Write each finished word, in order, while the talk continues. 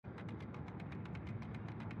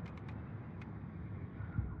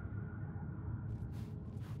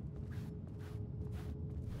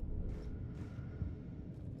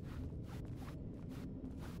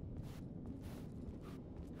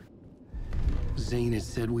Zane had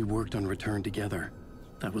said we worked on Return together.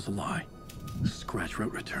 That was a lie. Scratch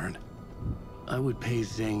wrote Return. I would pay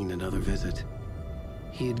Zane another visit.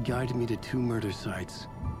 He had guided me to 2 murder sites.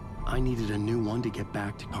 I needed a new one to get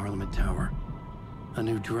back to Parliament Tower. A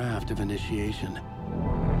new draft of initiation.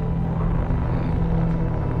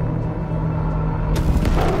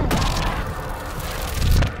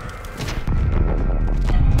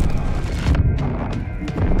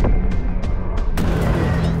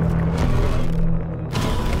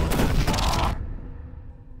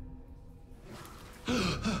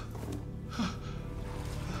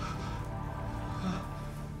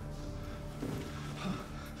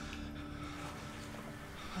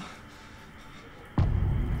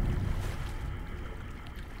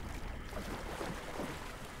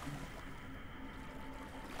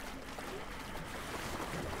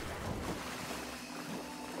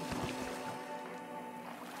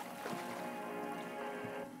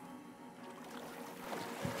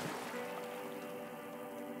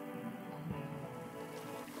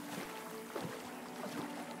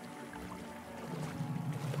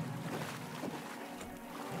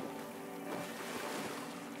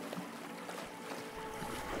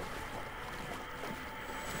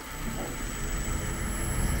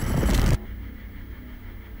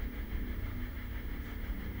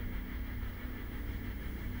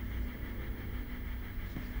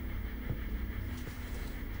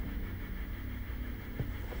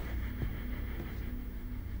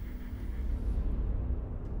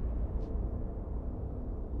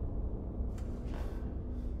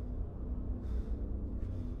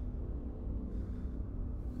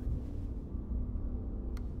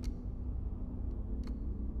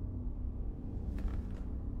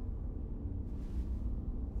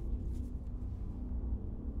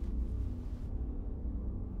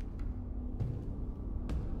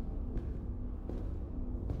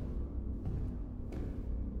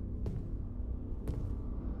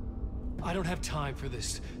 I don't have time for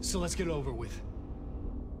this, so let's get it over with.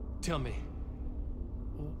 Tell me,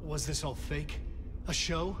 was this all fake? A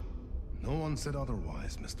show? No one said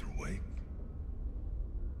otherwise, Mr. Wake.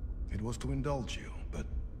 It was to indulge you, but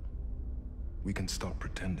we can stop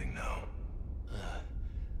pretending now.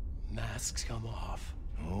 Masks come off.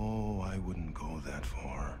 Oh, I wouldn't go that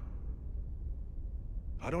far.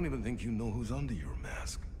 I don't even think you know who's under your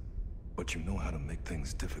mask, but you know how to make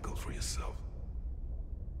things difficult for yourself.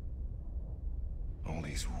 All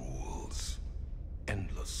these rules,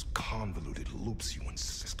 endless, convoluted loops you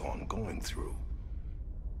insist on going through.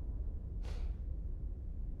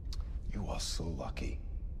 You are so lucky,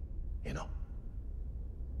 you know.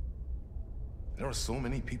 There are so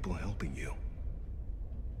many people helping you.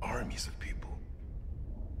 Armies of people.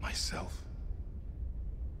 Myself.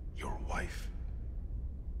 Your wife.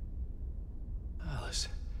 Alice.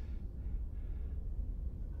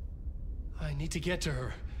 I need to get to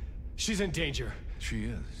her. She's in danger. She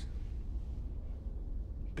is.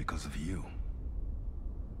 Because of you.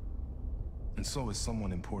 And so is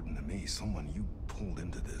someone important to me, someone you pulled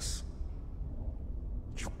into this.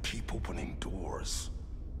 You keep opening doors.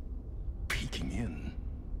 Peeking in.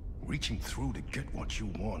 Reaching through to get what you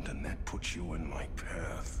want, and that puts you in my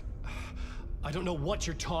path. I don't know what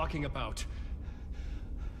you're talking about.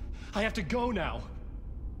 I have to go now.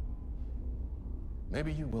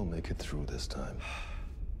 Maybe you will make it through this time.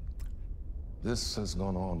 This has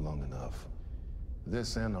gone on long enough.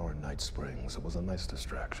 This and our night springs. It was a nice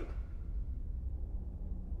distraction.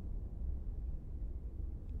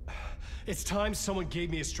 It's time someone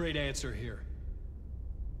gave me a straight answer here.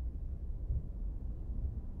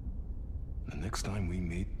 The next time we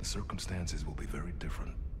meet, the circumstances will be very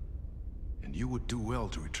different. And you would do well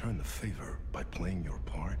to return the favor by playing your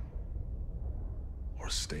part. Or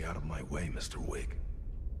stay out of my way, Mr. Wake.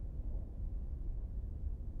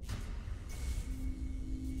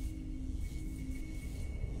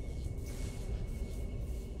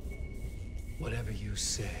 Whatever you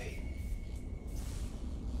say.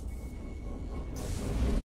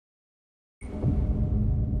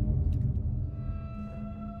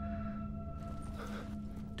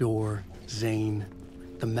 Door, Zane,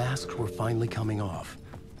 the masks were finally coming off.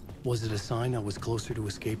 Was it a sign I was closer to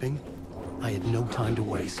escaping? I had no time to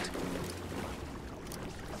waste.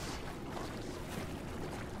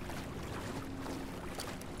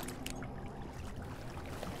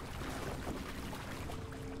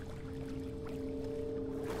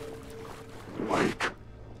 Wake.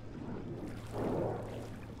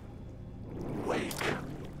 Wake.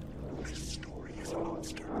 This story is a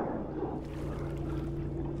monster.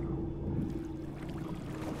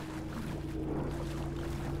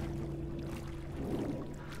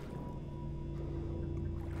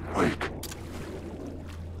 Wake.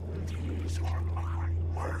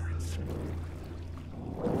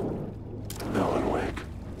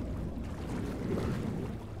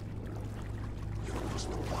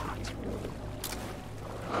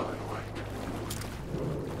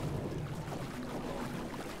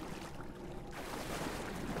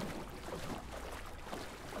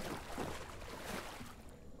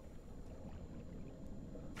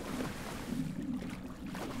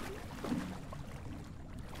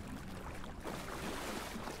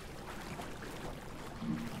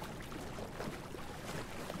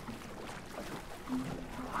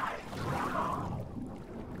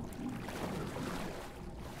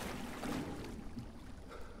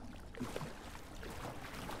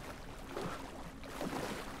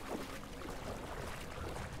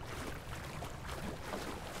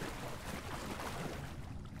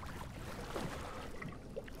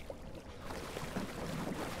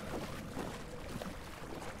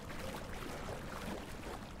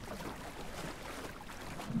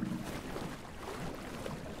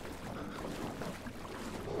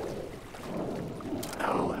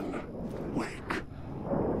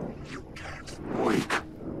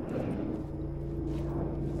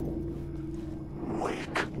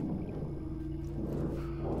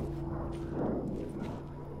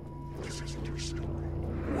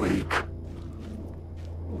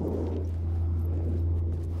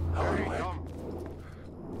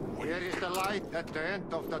 light at the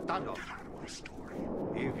end of the tunnel.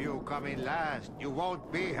 If you come in last, you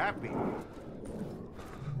won't be happy.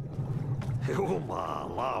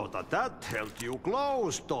 Jumalauta, that held you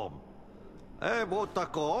close, Tom. Mutta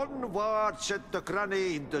go onward, said the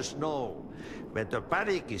granny in the snow. When the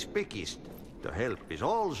panic is biggest, the help is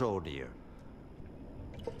also near.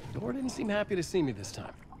 Door didn't seem happy to see me this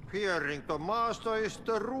time. Fearing the master is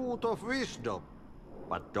the root of wisdom.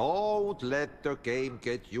 But don't let the game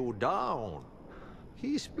get you down.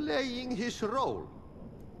 He's playing his role.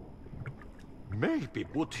 Maybe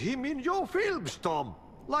put him in your films, Tom,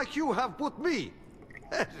 like you have put me.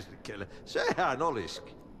 Sehän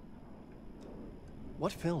olisikin.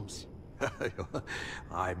 What films?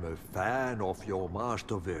 I'm a fan of your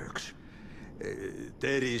masterworks.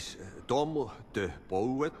 There is Tom the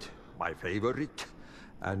Poet, my favorite,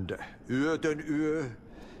 and Yöden Yö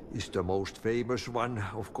is the most famous one,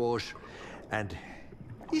 of course. And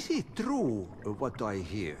is it true what I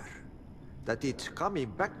hear? That it's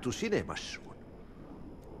coming back to cinemas soon?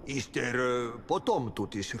 Is there a bottom to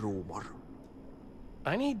this rumor?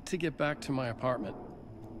 I need to get back to my apartment.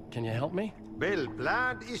 Can you help me? Well,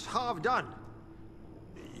 plan is half done.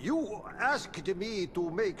 You asked me to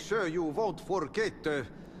make sure you won't forget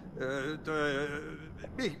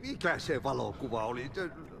mikä se valokuva oli?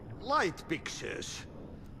 The light pictures.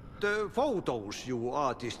 The photos your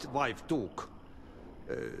artist wife took.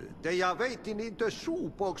 They are waiting in the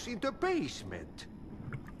shoebox in the basement.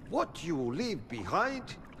 What you leave behind,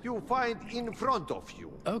 you find in front of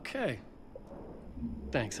you. Okay.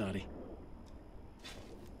 Thanks, Adi.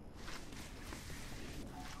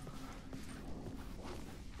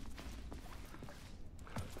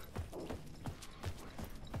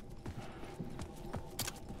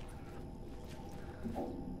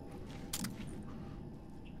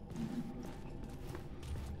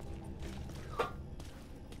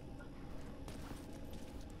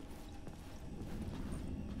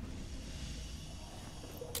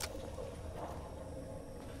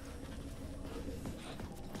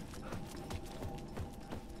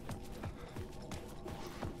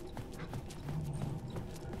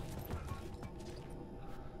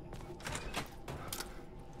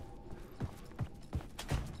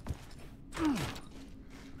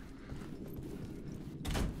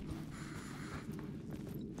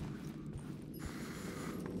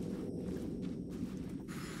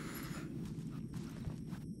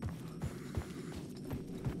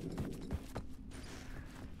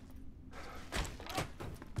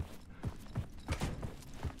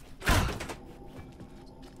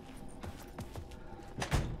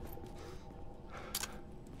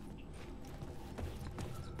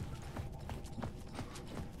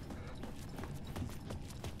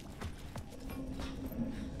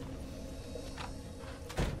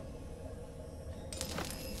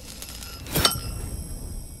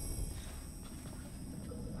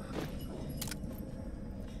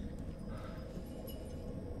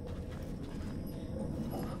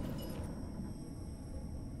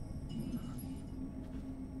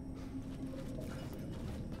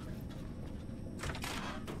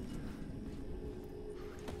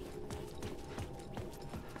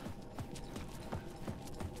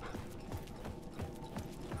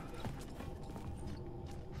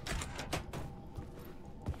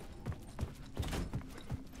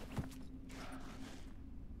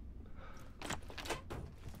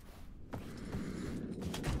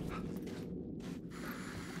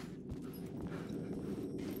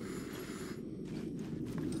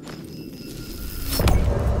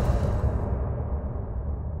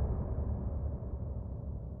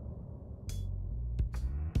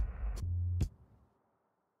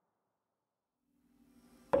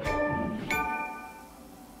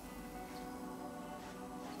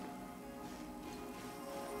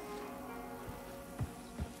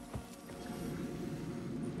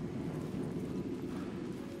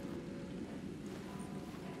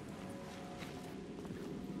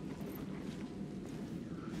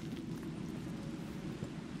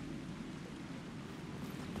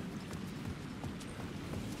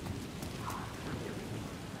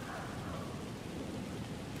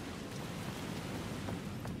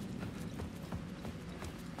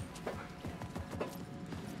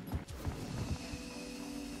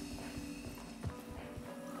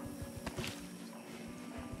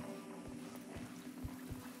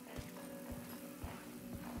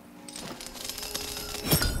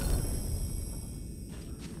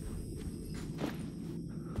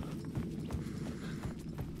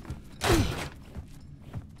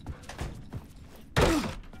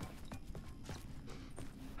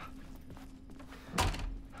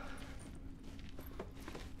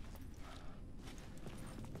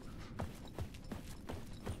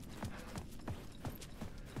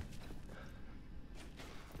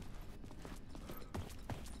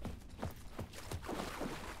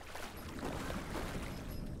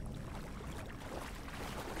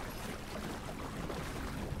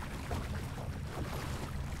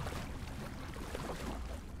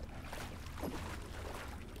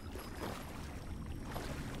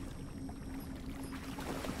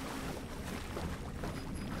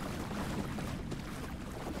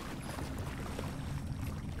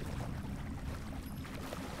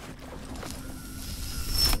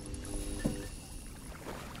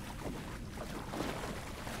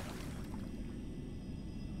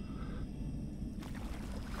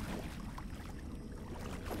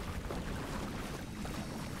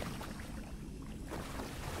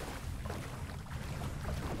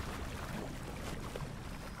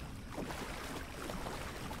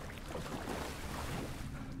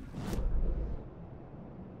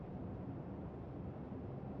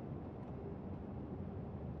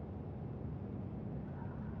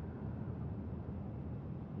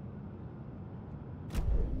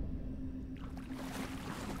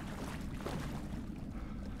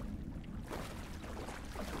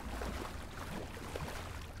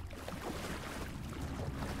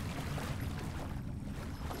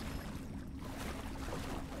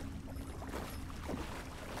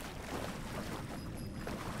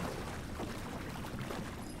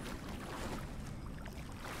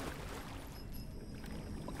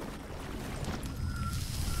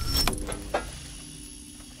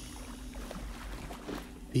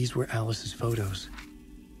 These were Alice's photos.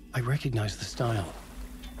 I recognized the style.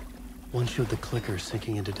 One showed the clicker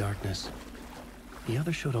sinking into darkness. The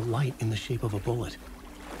other showed a light in the shape of a bullet.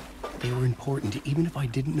 They were important, even if I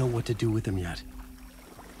didn't know what to do with them yet.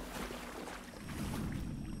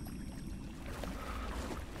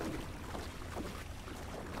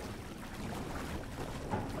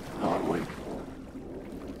 Alan Wake.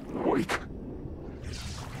 Wake.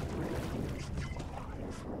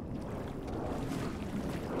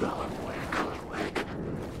 Alan Wake. Wake.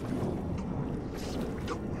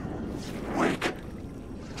 Wake.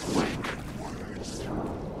 Wake.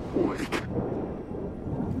 Wake.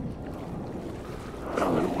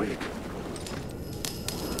 Alan Wake.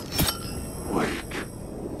 Wake.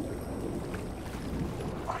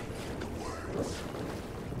 I need the words.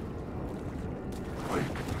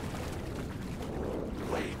 Wake.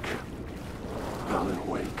 Wake. Alan,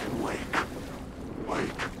 wake. Wake.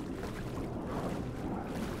 Wake.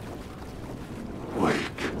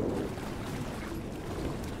 Wake.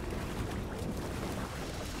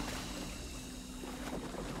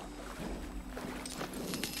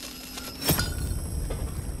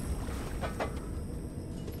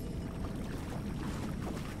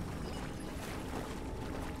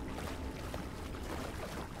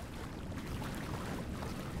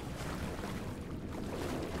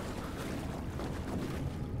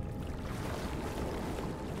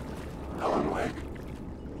 Alan Wake.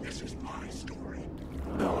 This is my story.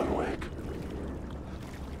 Alan Wake.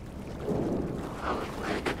 Alan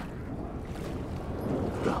Wake.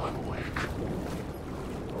 Alan Wake.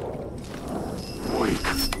 Wake.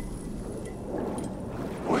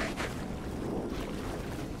 Wake.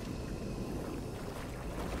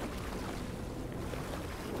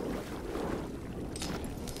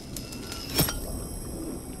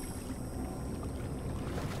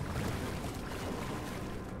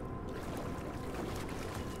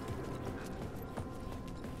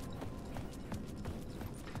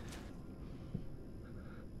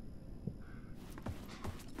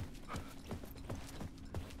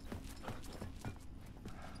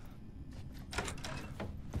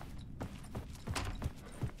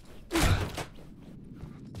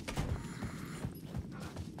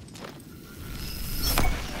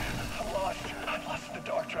 I'm lost in the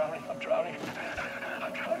dark, drowning. I'm drowning.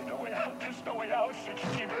 I'm drowning. No way out. There's no way out. It's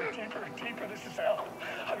deeper and deeper and deeper. This is hell.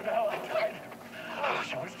 I'm in hell. I died. I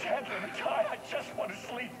wish I was dead. Let me die. I just want to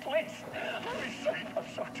sleep, please. Let me sleep. I'm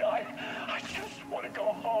so tired. I just want to go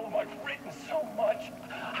home. I've written so much.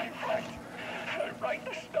 I write.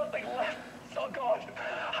 There's nothing left. It's all gone.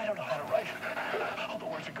 I don't know how to write. All the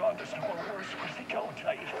words are gone. There's no more words. Where do they go?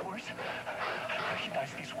 The words? I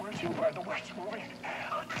recognize these words. Who are the words moving?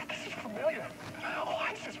 Oh, this is familiar. Oh,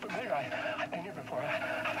 why is this familiar? I've been here before.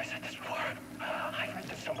 Have I said this before? I've read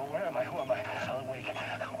this somewhere. Where am I? Who am I? Alan Wake.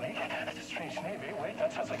 Wake? That's a strange name, eh? Wake?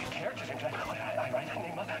 That sounds like a character. I write that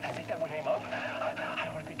name up. I make that one name up. I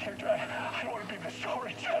don't want to be a character. I don't want to be the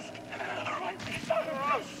story. Just write me some of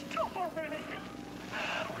the story.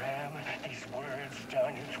 Ram these words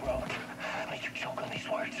down your throat. Make you choke on these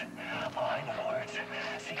words. Oh, I know the words.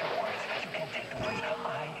 Secret words. You can't take the words.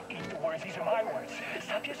 I eat the words. These are my words.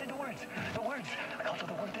 Stop using the words. The words. I call it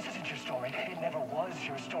the word. This isn't your story. It never was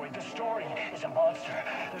your story. The story is a monster.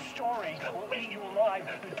 The story will eat you alive.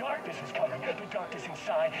 The darkness is coming. The darkness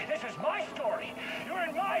inside. This is my story. You're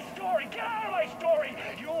in my story. Get out of my story.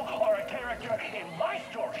 You are a character in my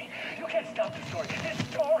story. You can't stop the story. This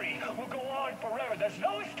story will go on forever. There's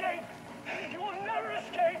no escape. You will never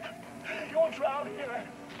escape. You will drown here.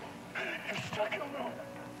 You're stuck in a room.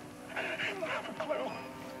 You have a clue.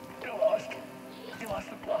 You're lost. You lost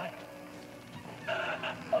the plot.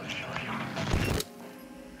 I'll show you.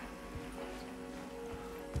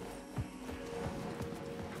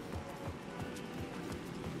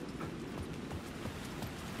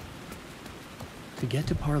 To get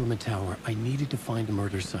to Parliament Tower, I needed to find a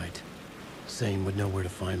murder site. Zane would know where to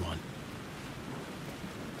find one.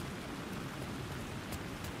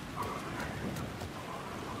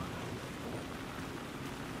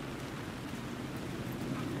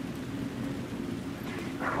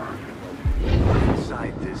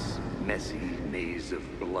 Inside this messy maze of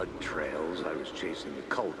blood trails I was chasing the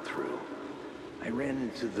cult through, I ran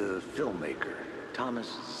into the filmmaker,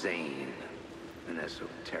 Thomas Zane, an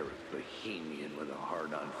esoteric bohemian with a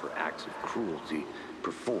hard-on for acts of cruelty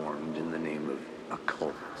performed in the name of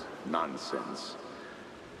occult nonsense.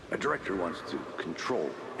 A director wants to control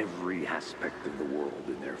every aspect of the world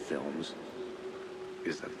in their films.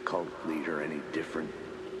 Is the cult leader any different?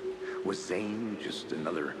 Was Zane just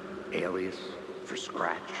another alias for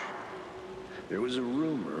Scratch? There was a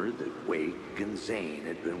rumor that Wake and Zane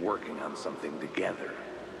had been working on something together.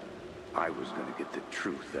 I was gonna get the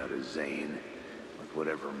truth out of Zane, with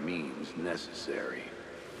whatever means necessary.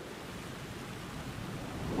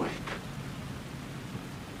 Wait.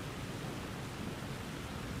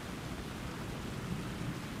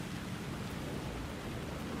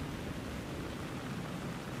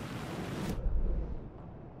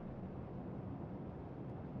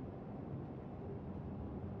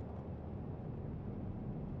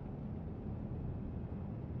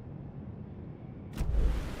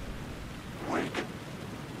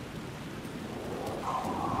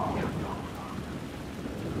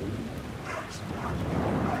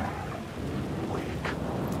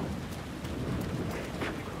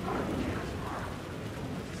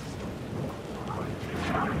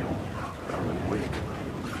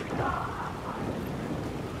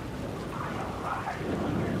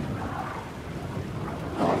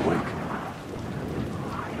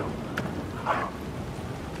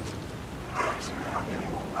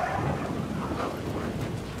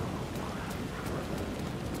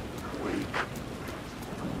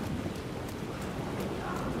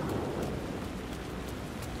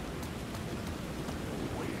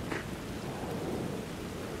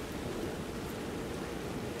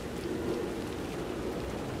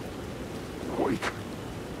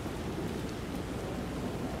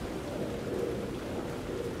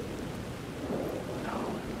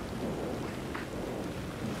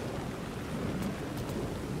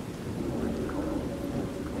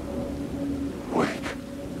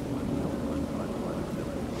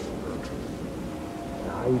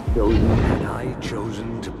 Had I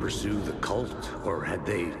chosen to pursue the cult, or had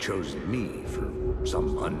they chosen me for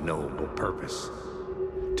some unknowable purpose?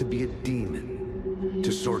 To be a demon,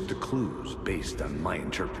 to sort the clues based on my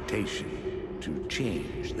interpretation, to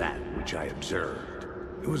change that which I observed.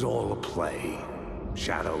 It was all a play.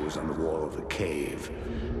 Shadows on the wall of the cave,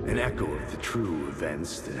 an echo of the true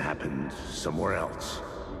events that happened somewhere else.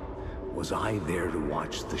 Was I there to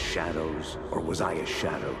watch the shadows, or was I a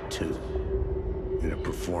shadow too? In a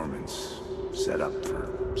performance set up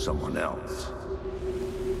for someone else.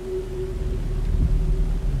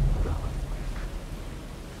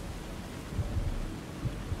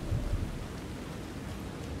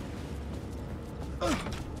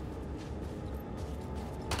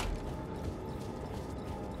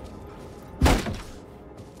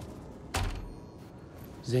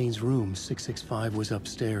 Zane's room, 665, was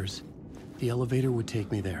upstairs. The elevator would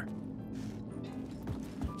take me there.